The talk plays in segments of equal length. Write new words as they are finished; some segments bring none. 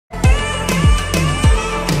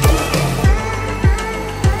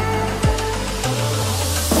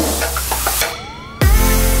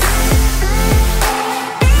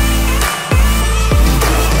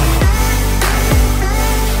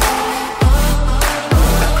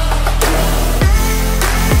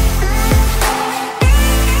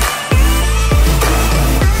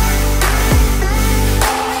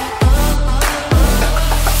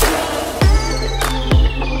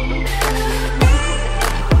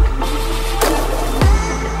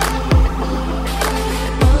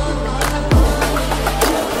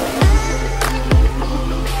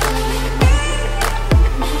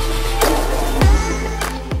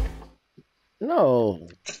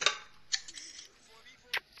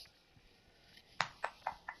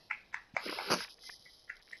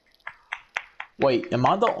Wait, am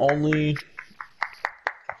I the only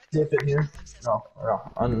dip in here? No,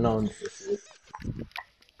 unknown.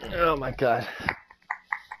 Oh my god.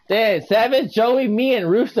 Damn, Savage, Joey, me, and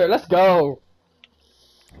Rooster. Let's go.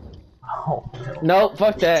 Oh. Nope,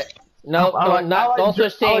 fuck that. Nope, don't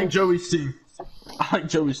switch teams. I like Joey's team. I like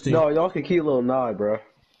Joey's team. No, y'all can keep little Nye, bro.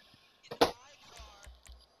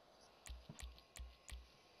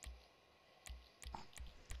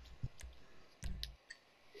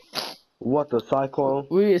 What, the Cyclone?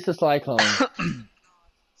 It's a Cyclone.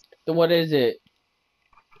 So what is it?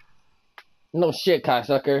 No shit,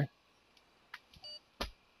 cocksucker.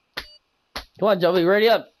 Come on, Joey, ready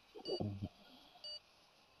up.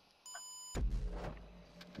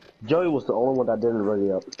 Joey was the only one that didn't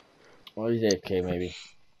ready up. Oh, he's AFK, maybe.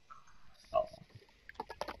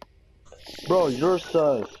 Bro, you're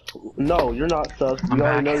sus. No, you're not sus. We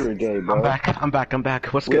already know you're gay, bro. I'm back.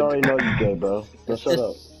 What's we good? We already know you're gay, bro. So shut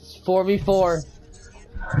up. It's 4v4.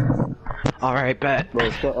 Alright, bet.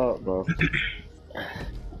 Bro, shut up, bro.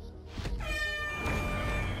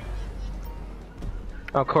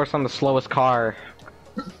 Of course, I'm the slowest car.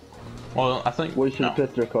 Well, I think we should have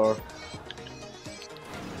pissed your car.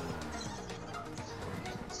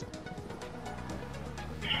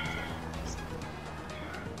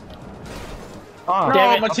 Oh, no,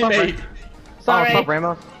 damn it. My teammate. Sorry. Oh, what's up,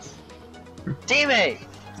 Ramos? Teammate!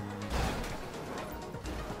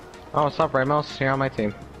 Oh, what's up, Ramos? You're on my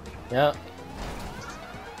team. Yep.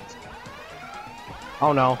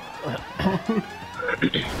 Oh no.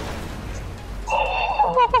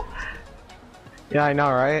 Yeah, I know,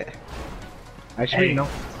 right? I should know.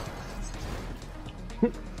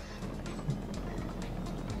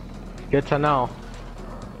 Good to know.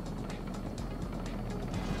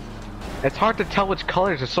 It's hard to tell which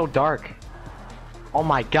colors are so dark. Oh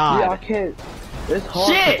my god. Yeah, I can't. It's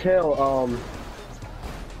hard to tell,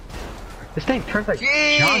 This thing turns like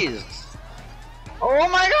Jeez! junk. Oh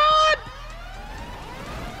my god!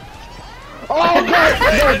 Oh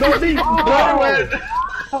god! No, don't leave!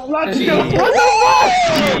 Let's go! What the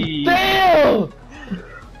fuck? Damn!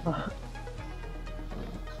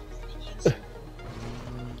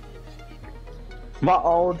 My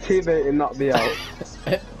own teammate and not be out.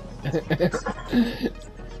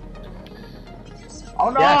 Oh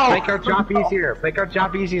no! Yeah, make our job easier. Make our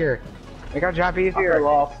job easier. Make our job easier.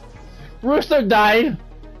 Rooster died.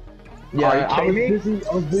 Yeah, Are you I kidding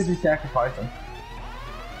was busy sacrificing.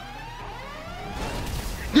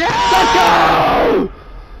 Yeah!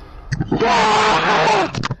 Let's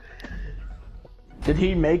go! Did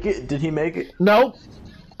he make it? Did he make it? Nope.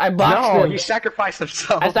 I boxed No, him. he sacrificed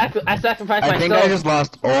himself. I sacrificed I myself. think I just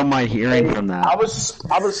lost all my hearing from that. I was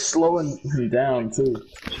slowing him down too.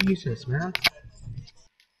 Jesus, man.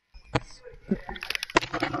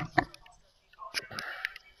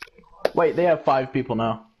 Wait, they have 5 people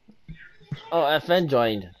now. Oh, FN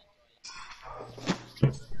joined.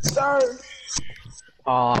 Sir.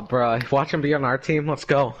 Aw, bruh. Watch him be on our team. Let's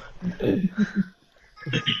go.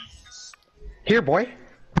 Here, boy.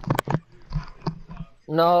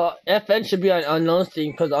 No, FN should be on unknown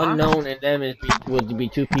team because unknown and them would be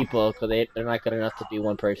 2 people because they're not good enough to be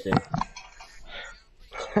 1 person.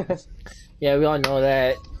 Yeah, we all know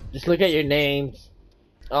that. Just look at your names.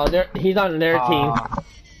 Oh, he's on their team.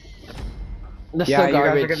 That's Yeah, so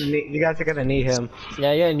garbage. you guys are gonna need him.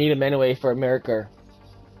 Yeah, you're gonna need him anyway for America.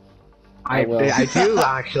 I do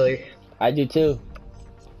actually. I do too.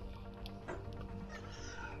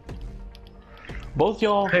 Both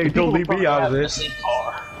y'all. Hey, don't leave me out of this.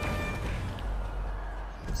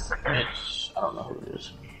 I don't know who it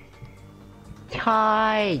is.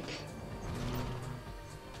 Tight.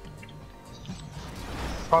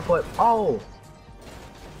 Front flip. Oh.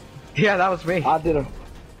 Yeah, that was me. I did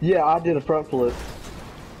a front flip.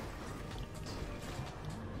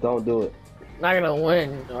 Don't do it. Not gonna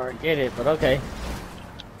win or get it, but okay.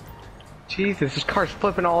 Jesus, this car's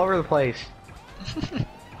flipping all over the place.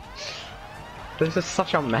 This is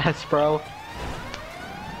such a mess, bro.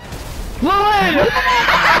 Fluid!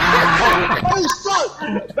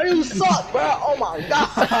 You suck, bro! Oh my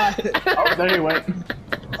god! Oh, there he went.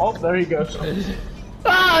 Oh, there he goes.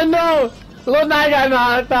 Oh no! Little Night got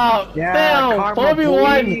knocked out. Yeah, damn, karma,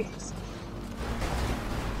 4v1.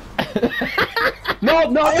 No,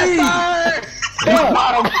 no, me!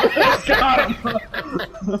 Got him! Got him!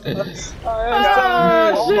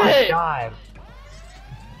 Oh, Oh my shit! god.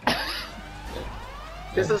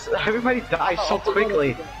 This is everybody dies so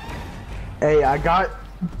quickly. Hey, I got.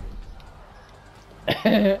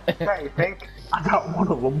 Okay, you think? I got one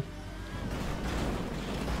of them.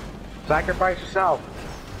 Sacrifice yourself.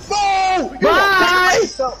 No! Bye!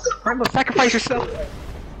 Remo, sacrifice yourself.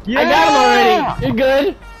 Yeah! I got him already. You're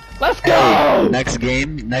good. Let's go. Hey, next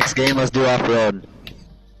game, let's do off-road.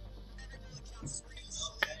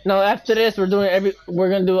 No, after this, we're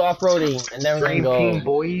gonna do off-roading, and then we're gonna Dream go. team,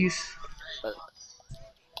 boys.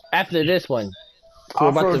 After this one, we're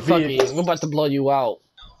about to blow you out.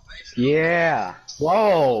 Yeah.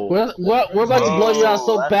 Whoa. We're about to blow you out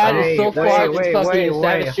so bad and so far it's fucking wait,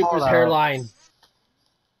 Savage Super's hold on. hairline.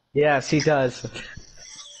 Yes, he does.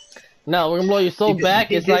 No, we're gonna blow you so back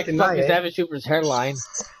he it's did like tonight, fucking eh? Savage Super's hairline.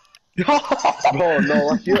 Bro, no,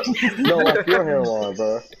 like your hairline,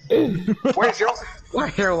 bro. Where's your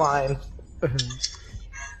hairline?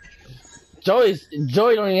 Joey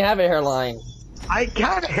don't even have a hairline. I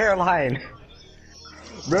got a hairline.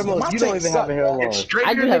 Remo, you don't even have a hairline. It's straighter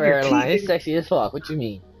I do than have a your hairline. teeth. It's sexy as fuck. What you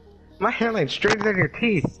mean? My hairline's straighter than your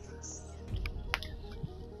teeth.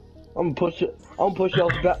 I'm gonna push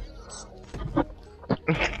y'all back.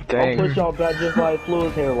 Dang. I'll push y'all back just like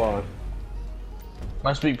Fluid's hairline.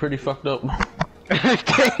 Must be pretty fucked up.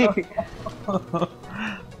 Dang.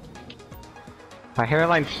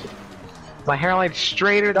 My hairline's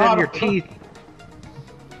straighter than your teeth.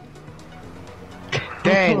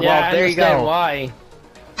 Dang, Yeah, well, there I you understand go. why.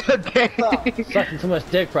 Dang. Sucking too much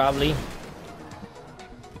dick, probably.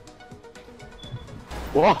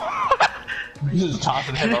 Whoa. Just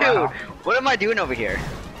tossing him Dude, around. what am I doing over here?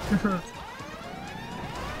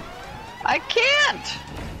 I can't!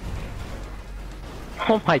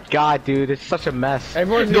 Oh my god, dude, it's such a mess.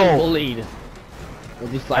 Everyone's getting bullied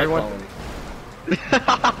with these slide Everyone- phones.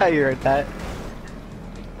 You heard that?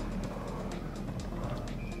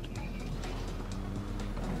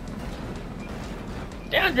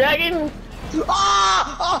 Down, dragon!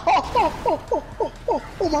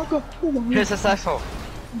 You're successful.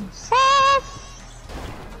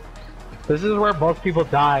 This is where most people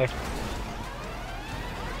die.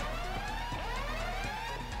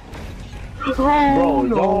 Bro,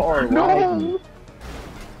 y'all are lagging.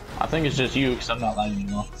 I think it's just you, because I'm not lying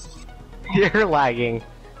anymore. You're lagging.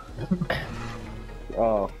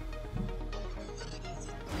 Oh.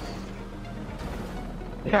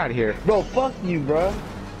 Get out of here. Bro, fuck you, bro.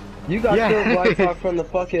 You got Yeah. killed right back from the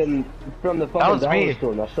fucking was dollar me.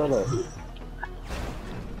 store. Now shut up.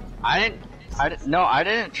 I didn't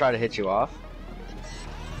try to hit you off.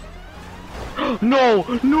 No!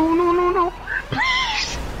 No, no, no, no!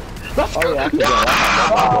 Oh yeah, I forgot.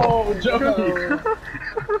 Oh, Joe!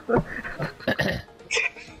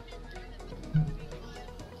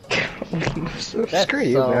 Screw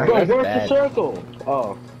you, so- man. Bro, That's where's bad. the circle?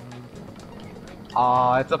 Oh,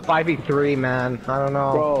 Aw, it's a 5v3, man. I don't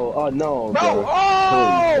know. bro, no, bro.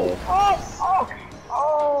 Oh!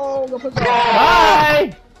 Please, bro.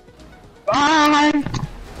 Bye! Bye!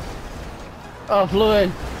 Oh, Fluid.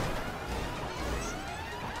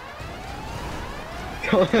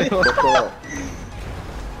 What's up?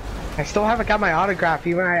 I still haven't got my autograph,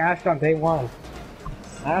 even I asked on day one.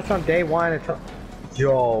 I asked on day one, it's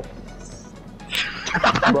yo.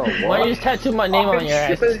 Bro, Why what? don't you just tattoo my name on your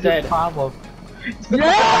ass This is your instead? problem.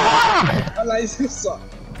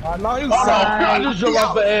 Oh, no, you I just jumped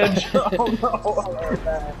off the edge. Oh, no.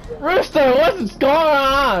 Rooster, what's going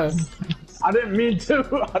on? I didn't mean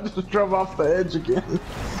to. I just drove off the edge again.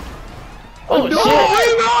 Oh, shit!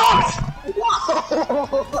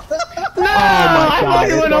 No! I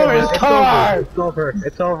fucking went over his car! It's over.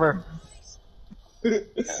 It's over.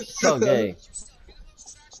 So gay.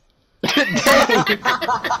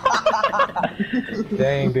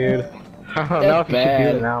 Dang, dude. I don't know if you should do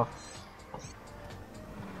bad. it now.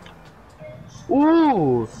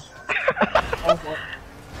 Ooh!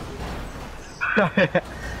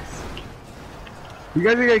 You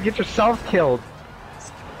guys are gonna get yourself killed.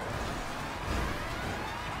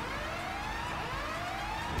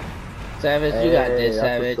 Savage, you got this, Hey,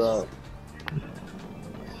 Savage. that's what's up.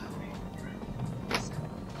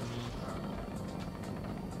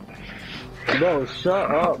 Bro,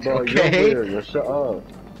 shut up, bro. Okay. You're weird. Shut up.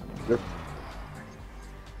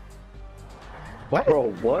 What?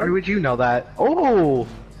 Bro, what? How would you know that? Oh!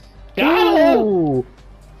 Got him! Ooh.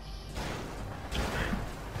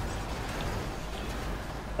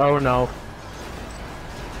 Oh no.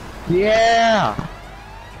 Yeah!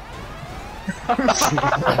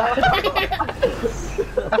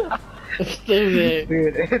 Stupid.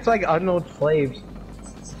 Dude, it's like unknown slaves.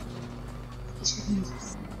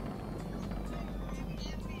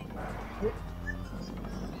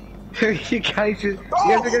 You guys are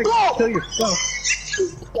gonna kill yourself.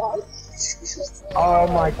 Oh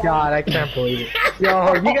my god, I can't believe it.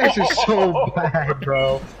 Yo, you guys are so bad,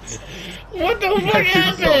 bro. What the fuck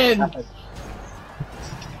happened?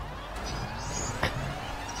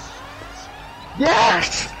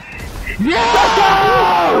 Yes! Let's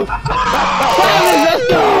go! Travis, let's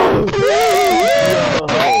go!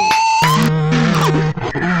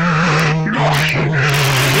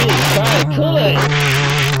 He's trying to kill it.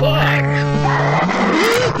 Fuck.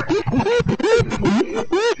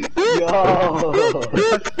 Yo!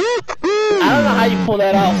 I don't know how you pull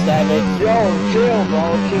that off, Savage. Yo, chill, bro,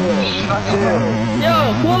 chill. Yo,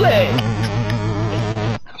 pull it!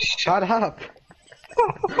 Shut up.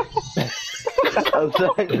 I'm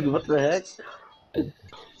saying, what the heck?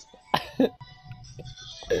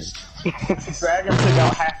 Dragon took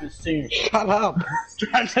out half his team. Shut up.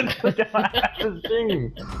 Dragon took out half his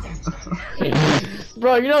team.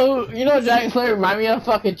 Bro, you know Dragon Slayer remind me of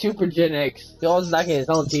fucking Supergenics. He always knocking his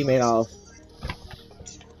own teammate off.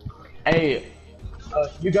 Hey,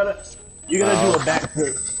 you gotta do a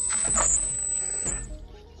backflip.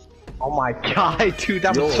 Oh my god, dude,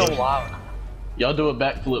 that was so loud. Y'all do a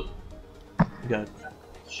backflip. You got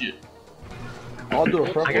shit. I'll do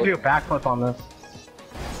a front I can do a flip. backflip on this.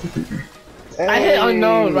 I hit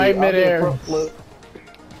unknown right I'll do a midair. front flip.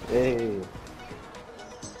 Hey.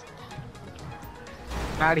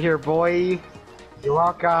 Out of here, boy. You're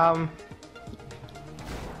welcome.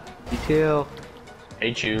 You too.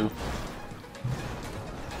 Hate you.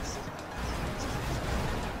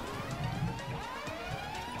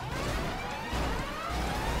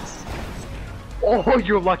 Oh,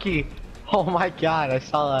 you're lucky. Oh my god, I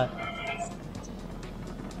saw that.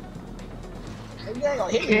 You ain't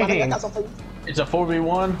gonna hit me, buddy. I got something. It's a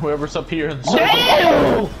 4v1. Whoever's up here in the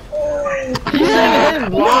Damn! He's not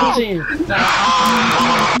even launching.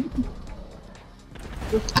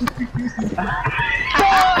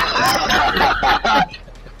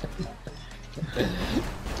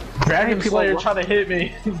 Dragon Slayer trying to hit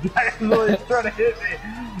me. Dragon Slayer trying to hit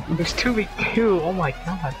me. There's 2v2. Oh my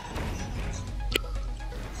god.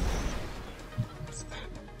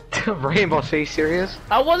 Rainbow, are you serious?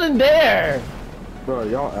 I wasn't there. Bro,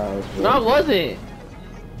 y'all ass. No, I wasn't.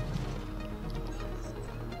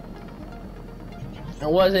 It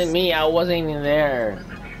wasn't me. I wasn't even there.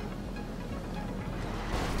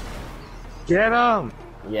 Get him!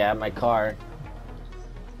 Yeah, my car.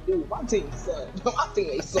 Dude, my team suck. My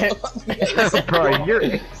teammates suck. My teammates suck. Bro, you're...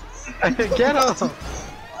 Get him! My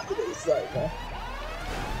teammates suck, man.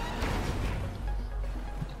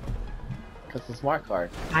 Cause it's a smart car.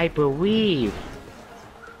 I believe.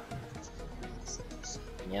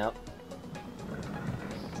 Yep.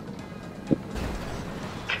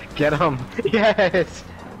 Get him! Yes!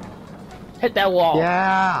 Hit that wall.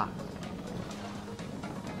 Yeah!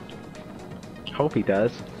 Hope he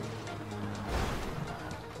does.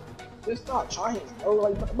 Just stop trying, bro.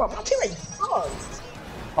 Like, bro, my teammates suck.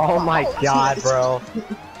 Oh my Oh, god, that's bro.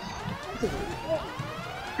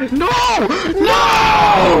 No!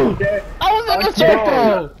 No! I was in the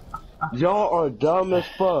circle. Y'all are dumb as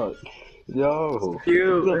fuck. Yo.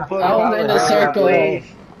 You. What the fuck I was in the happened?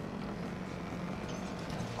 circle.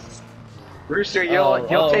 Rooster, you'll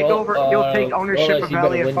take over. You'll take ownership of you better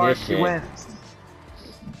win LAFR this if you shit. win.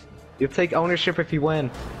 You'll take ownership if you win.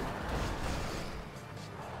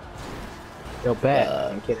 You'll bet.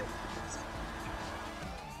 I'm kidding.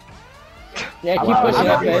 Yeah, keep I'm pushing not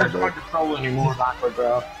up, touching man. my controller anymore, backward,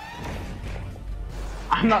 bro.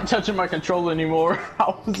 I'm not touching my controller anymore.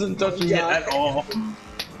 I wasn't touching it at all.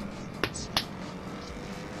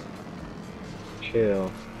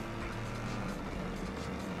 Chill.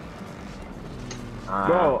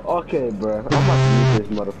 Bro, okay, bro. I'm about to use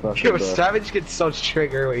this motherfucker, Yo, bro. Savage gets so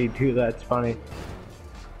triggered when you do that. It's funny.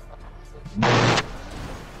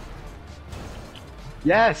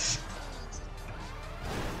 Yes.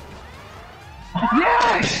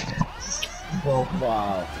 Yes. Oh,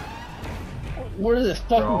 wow. What is this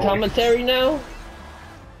fucking Bro. commentary now?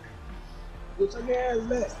 Get your ass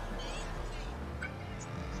back.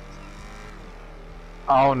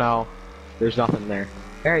 Oh no. There's nothing there.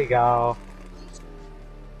 There you go.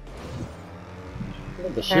 The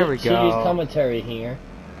There we serious go. commentary here.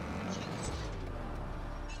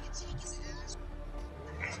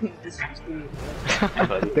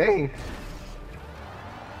 Dang.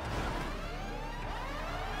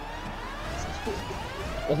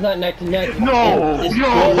 It's not neck to neck. No! It's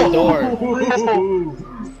No! door to door.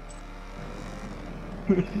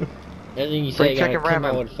 Everything you say, Free you gotta chicken come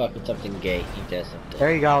out ramen. with fucking something gay. Eat that something.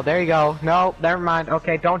 There you go. There you go. No, never mind.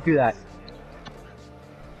 Okay, don't do that.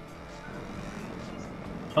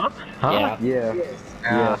 Huh? Yeah. Yeah.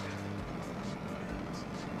 Yeah.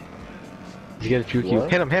 He's gonna juke you. What?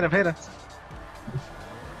 Hit him, hit him, hit him.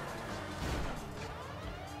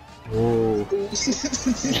 Whoa.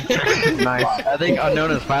 Nice. I think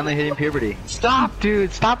Unknown is finally hitting puberty. Stop,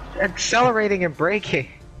 dude! Stop accelerating and braking.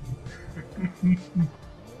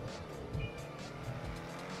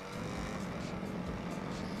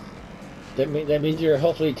 That means you're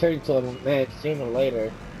hopefully turning to a man sooner or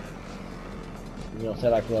later. You know,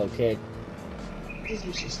 sound like a little kid.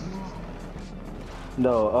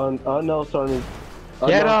 No, Unknown starting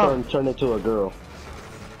to turn into a girl.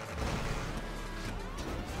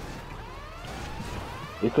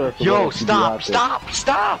 Yo, stop! Stop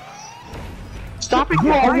it!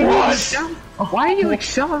 Why are you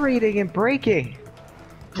accelerating and braking?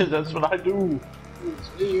 Cause that's what I do. It's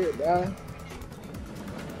weird, bro.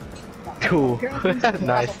 Cool.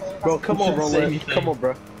 Nice. Bro, come on, bro. Come on,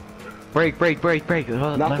 bro. Break. Knock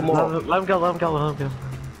him off. Let him go.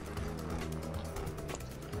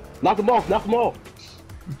 Knock him off.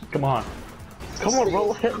 Come on. Come on,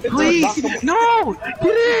 bro. Please! No! Get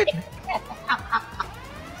it!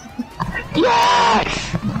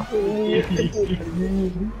 Yes!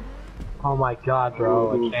 Oh my god,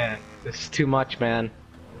 bro. I can't. This is too much, man.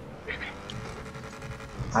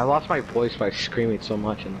 I lost my voice by screaming so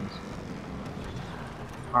much in this.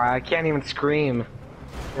 Alright, I can't even scream. I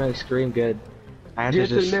can't really scream good. I have to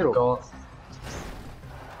Just in just the middle. go.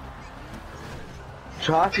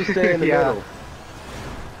 Try to stay in the Yeah. middle.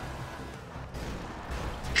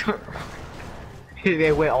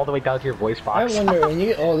 They went all the way down to your voice I box. wonder when you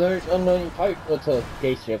get older, Unknown, you probably go to a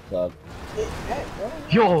gay strip club.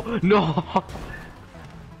 Yo, no!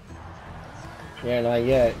 Yeah, not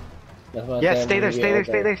yet. That's what I'm Yeah, saying, stay when there, you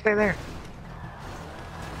get older. stay there.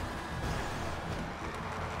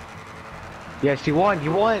 Yes, you won.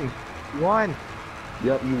 Yep, you won.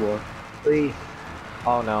 Please.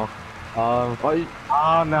 Oh no. All you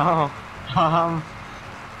Oh no.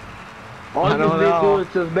 all I you don't need to do know. is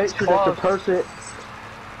just make sure that the person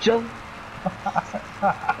just.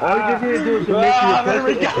 All you need to do is just make sure the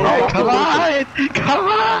person is Come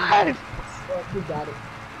on! Fuck, we got it.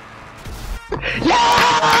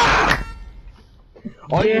 Yeah!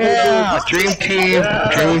 All you need to do is Dream team.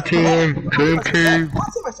 My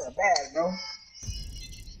teammates are bad, bro.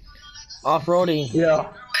 Off-roading.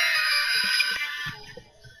 Yeah.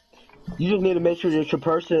 you just need to make sure that your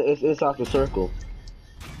person is inside the circle.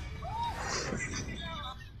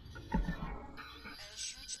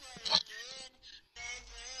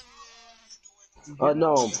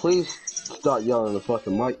 No, please stop yelling at the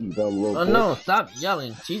fucking mic, you dumb little Oh bitch. no, stop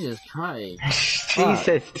yelling. Jesus Christ.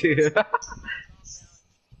 Jesus, dude.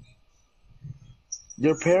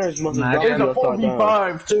 Your parents must have It's dropped a you upside down.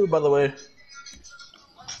 4v5 too, by the way.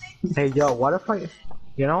 Hey, yo, what if I...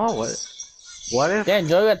 You know what? What if... Damn,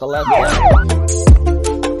 Joey got the last one.